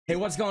Hey,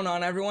 what's going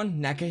on,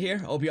 everyone? Necca here.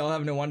 Hope you all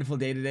having a wonderful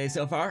day today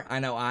so far. I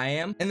know I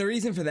am. And the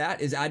reason for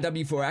that is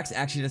IW4x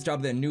actually just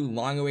dropped their new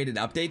long-awaited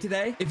update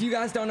today. If you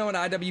guys don't know what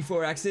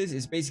IW4x is,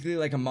 it's basically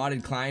like a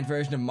modded client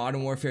version of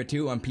Modern Warfare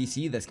 2 on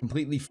PC that's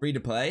completely free to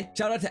play.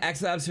 Shout out to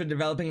XLabs for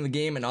developing the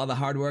game and all the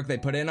hard work they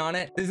put in on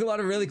it. There's a lot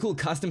of really cool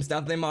custom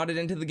stuff they modded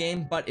into the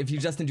game, but if you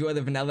just enjoy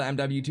the vanilla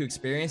MW2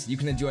 experience, you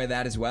can enjoy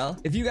that as well.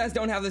 If you guys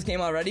don't have this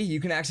game already,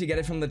 you can actually get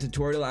it from the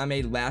tutorial I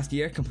made last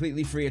year,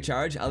 completely free of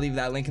charge. I'll leave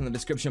that link in the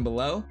description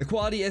below. The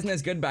quality isn't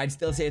as good, but I'd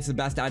still say it's the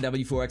best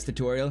IW4x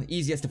tutorial,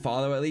 easiest to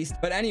follow at least.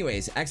 But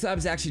anyways,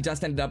 XLabs actually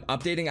just ended up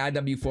updating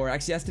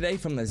IW4x yesterday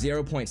from the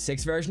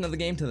 0.6 version of the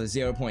game to the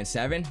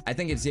 0.7. I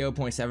think it's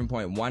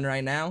 0.7.1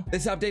 right now.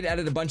 This update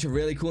added a bunch of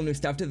really cool new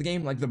stuff to the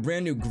game, like the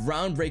brand new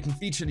groundbreaking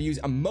feature to use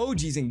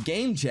emojis in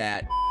game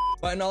chat.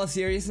 But in all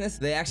seriousness,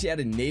 they actually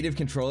added native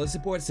controller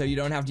support, so you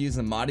don't have to use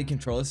the modded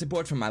controller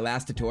support from my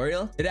last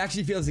tutorial. It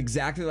actually feels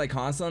exactly like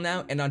console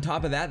now, and on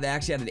top of that, they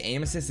actually added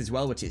aim assist as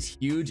well, which is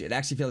huge. It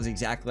actually feels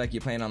exactly like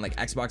you're playing on like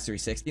Xbox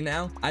 360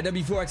 now.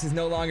 IW4x is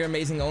no longer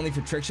amazing only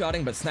for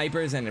trickshotting, but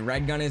snipers and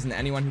red gunners and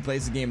anyone who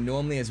plays the game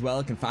normally as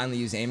well can finally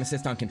use aim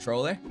assist on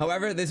controller.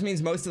 However, this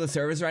means most of the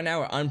servers right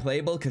now are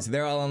unplayable because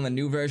they're all on the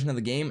new version of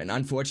the game, and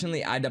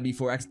unfortunately,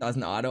 IW4x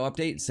doesn't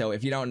auto-update, so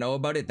if you don't know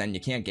about it, then you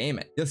can't game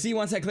it. You'll see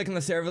once I click on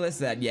the server list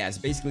that, yeah, it's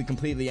basically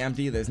completely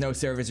empty. There's no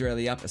servers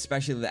really up,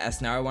 especially the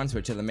S&R ones,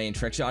 which are the main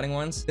trickshotting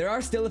ones. There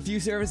are still a few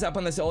servers up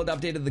on this old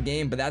update of the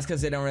game, but that's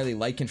because they don't really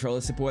like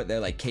controller support. They're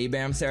like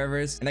KBAM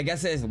servers, and I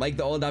guess they just like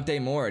the old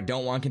update more or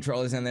don't want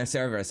controllers in their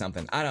server or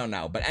something. I don't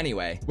know, but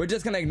anyway, we're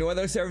just gonna ignore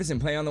those servers and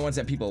play on the ones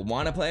that people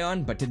want to play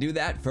on. But to do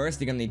that,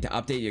 first you're gonna need to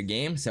update your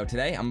game. So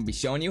today I'm gonna be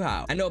showing you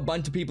how. I know a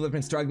bunch of people have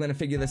been struggling to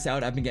figure this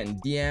out. I've been getting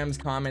DMs,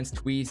 comments,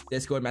 tweets,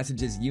 Discord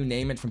messages, you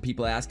name it, from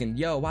people asking,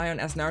 yo, why aren't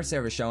S&R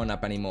servers showing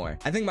up anymore?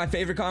 I think my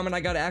favorite comment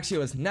I got actually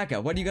was,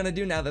 Necca, what are you gonna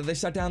do now that they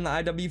shut down the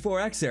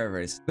IW4x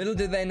servers? Little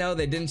did they know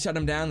they didn't shut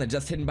them down, they're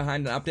just hidden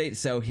behind an update.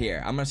 So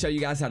here, I'm gonna show you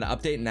guys how to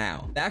update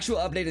now. The actual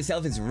update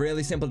itself is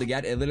really simple to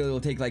get. It literally will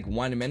take like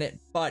 1 minute,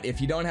 but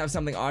if you don't have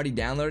something already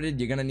downloaded,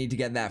 you're gonna need to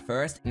get that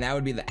first, and that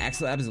would be the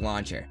XLabs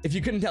launcher. If you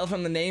couldn't tell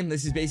from the name,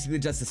 this is basically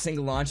just a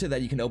single launcher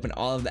that you can open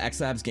all of the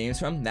XLabs games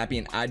from, that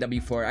being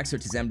IW4x,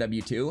 which is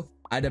MW2,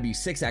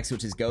 IW6x,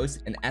 which is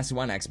Ghost, and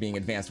S1x being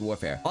Advanced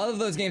Warfare. All of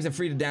those games are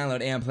free to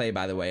download and play,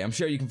 by the way. I'm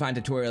sure you can find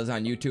tutorials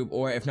on YouTube,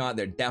 or if not,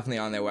 they're definitely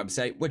on their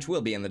website, which will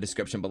be in the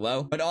description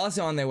below. But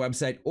also on their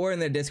website, or in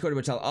their Discord,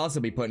 which I'll also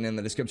be putting in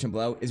the description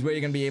below, is where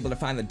you're gonna be able to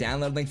find the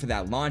download link for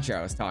that launcher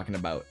I was talking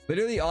about.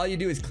 Literally, all you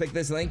do is click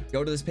this link,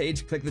 go to this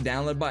page, click the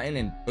download button,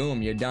 and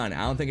boom, you're done.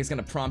 I don't think it's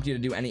gonna prompt you to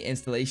do any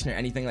installation or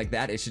anything like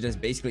that. It should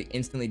just basically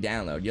instantly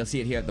download. You'll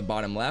see it here at the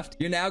bottom left.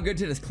 You're now good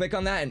to just click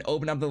on that and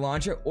open up the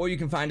launcher, or you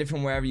can find it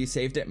from wherever you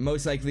saved it.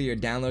 Most likely your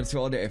downloads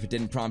folder if it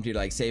didn't prompt you to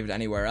like save it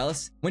anywhere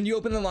else. When you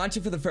open the launcher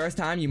for the first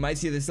time, you might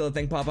see this little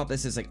thing pop up that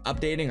says like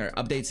updating or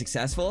update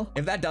successful.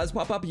 If that does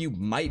pop up, you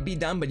might be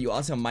done, but you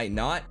also might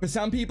not. For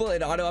some people,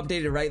 it auto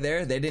updated right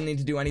there. They didn't need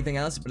to do anything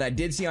else, but I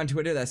did see on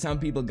Twitter that some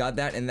people got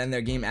that and then their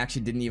game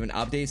actually didn't even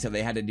update, so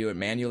they had to do it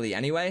manually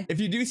anyway.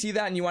 If you do see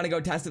that and you want to go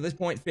test at this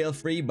point, feel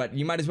free, but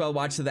you might as well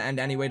watch to the end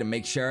anyway to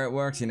make sure it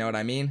works, you know what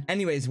I mean?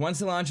 Anyways, once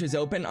the launcher is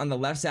open, on the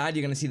left side,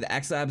 you're gonna see the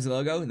XLabs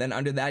logo. Then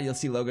under that, you'll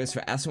see logos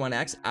for S1x,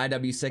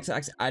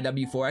 IW6x,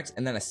 IW4x,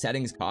 and then a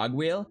settings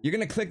cogwheel. You're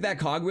gonna click that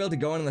cogwheel to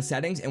go into the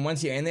settings, and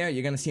once you're in there,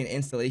 you're gonna see an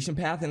installation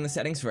path in the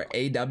settings for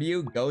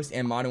AW, Ghost,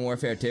 and Modern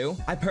Warfare 2.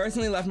 I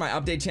personally left my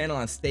update channel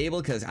on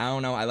stable because I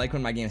don't know, I like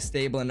when my game is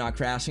stable and not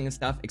crashing and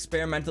stuff.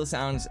 Experimental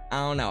sounds, I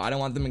don't know, I don't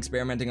want them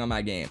experimenting on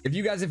my game. If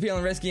you guys are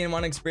feeling risky and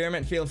want to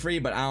experiment, feel free,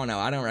 but I don't know,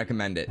 I don't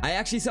recommend it. I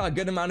actually saw a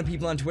good amount of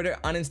people on Twitter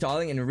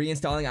uninstalling and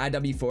reinstalling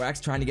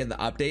IW4x trying to get the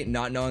update,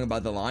 not knowing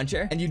about the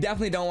launcher, and you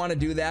definitely don't want to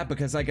do that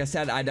because like I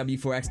said,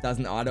 IW4x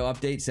doesn't auto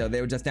update, so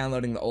they were just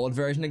downloading the old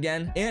version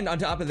again. And on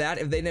top of that,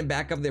 if they didn't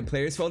back up their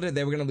players folder,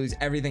 they were going to lose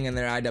everything in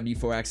their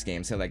IW4x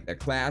game, so like their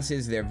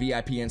classes, their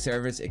VIP and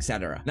servers,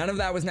 etc. None of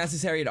that was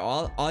necessary at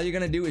all. All you're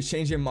going to do is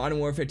change your Modern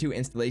Warfare 2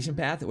 installation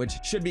path, which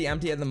should be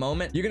empty at the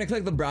moment. You're going to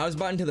click the browse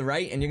button to the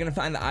right, and you're going to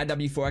find the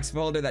IW4x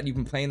folder that you've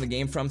been playing the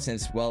game from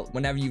since, well,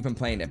 whenever you've been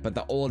playing it, but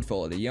the old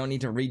folder. You don't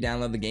need to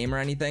re-download the game or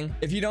anything.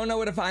 If you don't know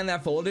where to find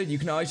that folder, you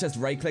can always just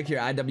right-click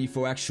your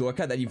IW4x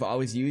shortcut that you've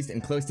always used,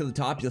 and close to the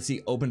top, you'll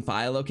see open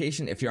file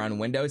location if you're on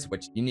Windows,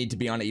 which you need to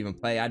be on to even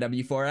play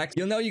IW4x.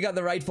 You'll know you got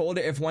the right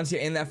folder if once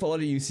you're in that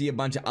folder, you see a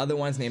bunch of other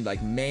ones named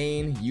like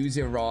main,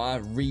 user raw,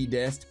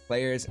 redist,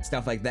 players,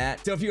 stuff like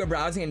that. So if you were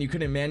browsing and you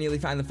couldn't manually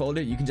find the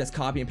folder, you can just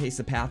copy and paste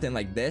the path in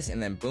like this,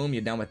 and then boom,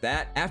 you're done with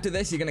that. After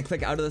this, you're gonna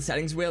click out of the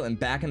settings wheel and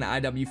back into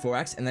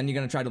IW4x, and then you're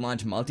gonna try to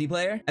launch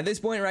multiplayer. At this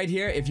point right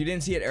here, if you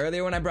didn't see it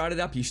earlier when I brought it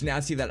up, you should now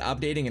see that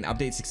updating and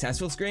update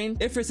successful screen.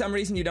 If for some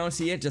reason you don't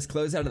see it, just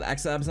close out of the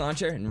XLabs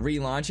launcher and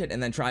relaunch it,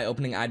 and then try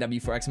opening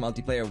IW4x multiplayer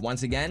multiplayer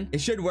once again.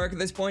 It should work at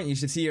this point. You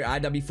should see your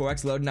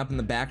IW4x loading up in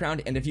the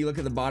background, and if you look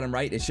at the bottom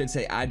right, it should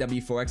say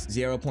IW4x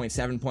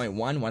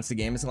 0.7.1 once the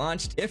game is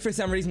launched. If for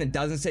some reason it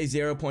doesn't say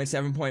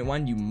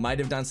 0.7.1, you might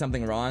have done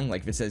something wrong,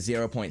 like if it says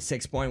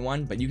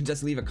 0.6.1, but you can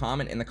just leave a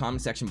comment in the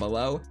comment section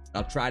below.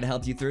 I'll try to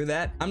help you through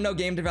that. I'm no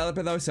game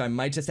developer though, so I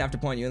might just have to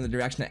point you in the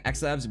direction of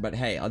XLabs, but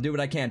hey, I'll do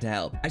what I can to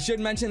help. I should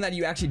mention that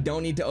you actually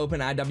don't need to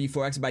open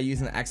IW4x by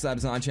using the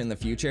XLabs launcher in the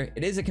future.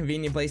 It is a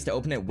convenient place to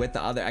open it with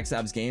the other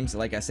XLabs games,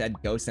 like I said,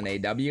 Ghost and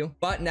AW.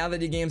 But now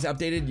that your game's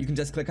updated, you can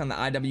just click on the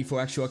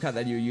IW4x shortcut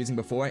that you were using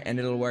before, and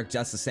it'll work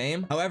just the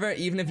same. However,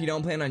 even if you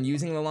don't plan on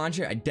using the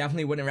launcher, I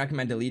definitely wouldn't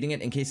recommend deleting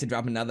it in case they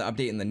drop another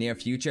update in the near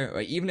future,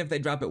 or even if they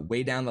drop it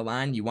way down the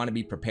line, you want to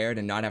be prepared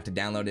and not have to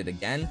download it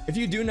again. If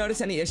you do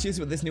notice any issues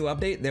with this new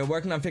update, they're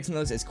working on fixing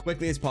those as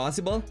quickly as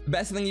possible. The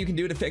best thing you can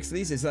do to fix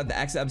these is let the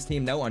XLabs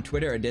team know on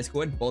Twitter or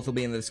Discord. Both will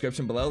be in the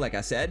description below, like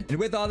I said. And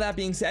with all that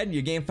being said,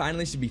 your game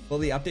finally should be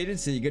fully updated,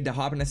 so you're good to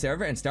hop in a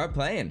server and start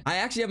playing. I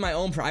actually have my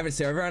own private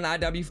server on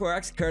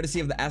IW4x, courtesy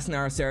of the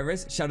S&R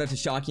servers. Shout out to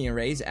Shocky and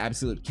Raze,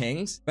 absolute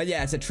kings. But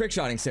yeah, it's a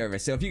trickshotting server,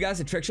 so if you guys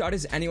are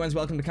trickshotters, anyone's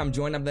welcome to come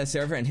join up their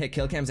server and hit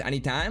kill cams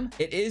anytime.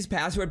 It is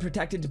password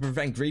protected to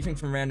prevent griefing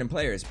from random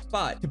players,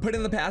 but to put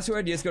in the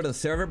password, you just go to the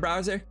server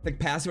browser, click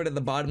password at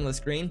the bottom of the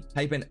screen,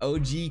 type in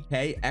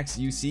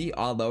ogkxuc,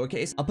 all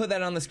lowercase. I'll put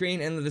that on the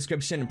screen in the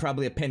description and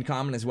probably a pinned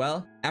comment as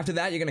well. After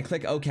that, you're gonna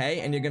click OK,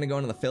 and you're gonna go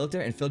into the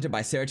filter and filter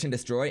by search and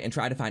destroy and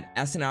try to find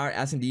S&R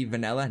SnD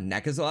Vanilla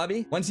Necca's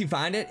lobby. Once you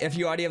find it, if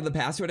you already have the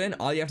password in,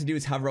 all you have to do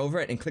is hover over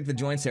it and click the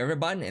join server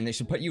button, and it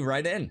should put you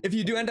right in. If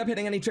you do end up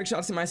hitting any trick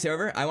shots in my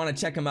server, I want to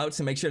check them out,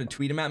 so make sure to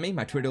tweet them at me.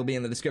 My Twitter will be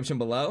in the description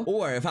below.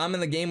 Or if I'm in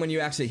the game when you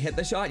actually hit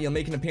the shot, you'll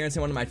make an appearance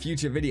in one of my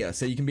future videos,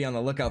 so you can be on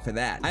the lookout for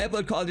that. I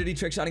upload Call of Duty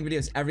trick shotting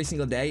videos every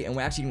single day, and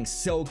we're actually getting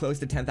so close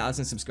to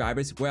 10,000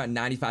 subscribers. We're at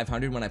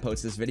 9,500 when I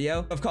post this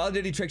video. If Call of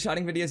Duty trick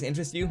shotting videos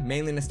interest you,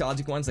 mainly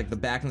nostalgic ones like the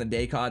back in the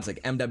day CODs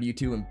like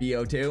MW2 and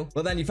BO2,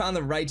 well then you found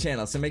the right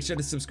channel, so make sure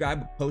to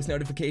subscribe, post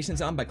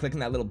notifications on by clicking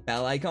that little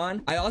bell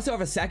icon. I also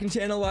have a second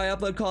channel where I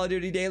upload Call of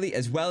Duty daily,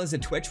 as well as a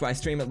Twitch where I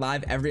stream it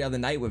live every other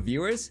night with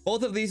viewers.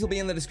 Both of these will be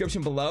in the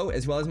description below,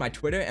 as well as my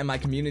Twitter and my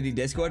community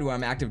Discord where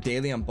I'm active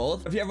daily on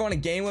both. If you ever want to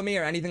game with me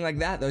or anything like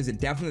that, those are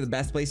definitely the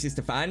best places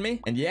to find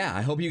me. And yeah,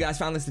 I hope you guys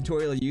found this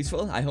tutorial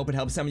useful. I hope it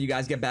helps some of you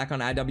guys get back on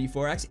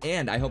IW4x,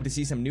 and I hope to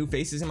see some new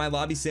faces in my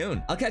lobby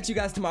soon. I'll catch you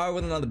guys tomorrow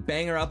with another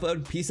banger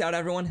upload. Peace out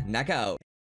everyone. Necca out.